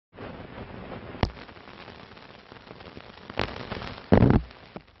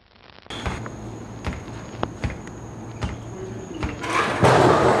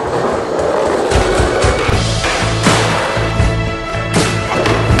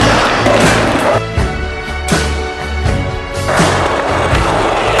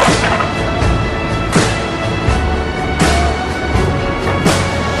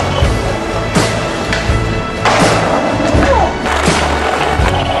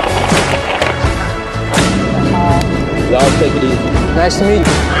dog. Take it easy. Nice to meet you.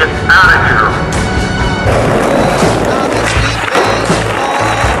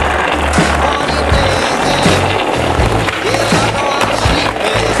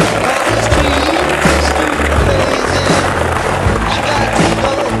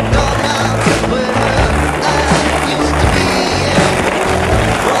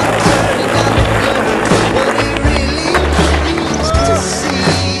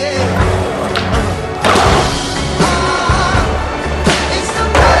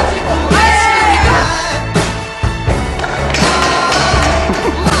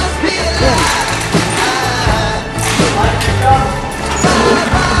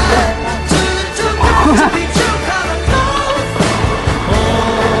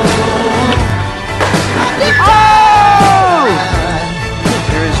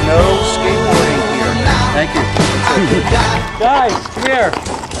 Get out of here. Guys, come here.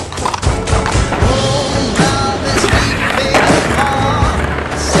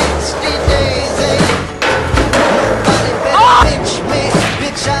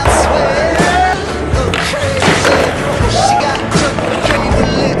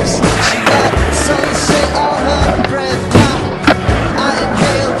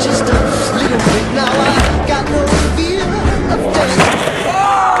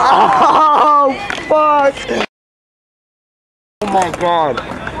 Oh my God.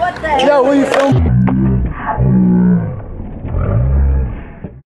 What the hell? Yo, will you film?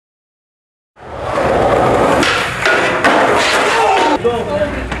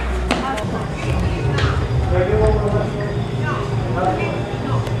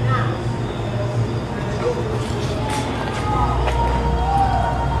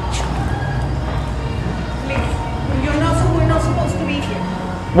 We're not supposed to be here.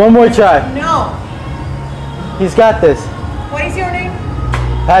 One more try. No. He's got this. What is your name?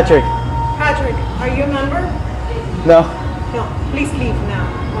 Patrick. Patrick. Are you a member? No. No. Please leave now,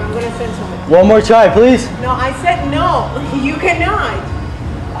 or I'm gonna send someone. One more try, please. No, I said no. You cannot.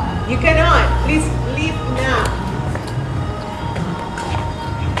 You cannot. Please leave now.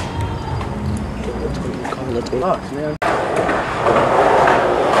 Let's go lock, man.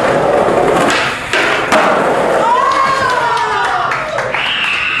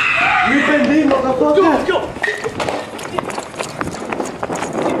 You can be, motherfucker. Let's go.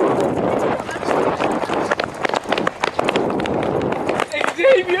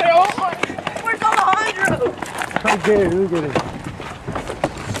 Xavier, oh my! Where's Alejandro? I'll get it, we'll get it.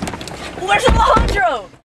 Where's Alejandro?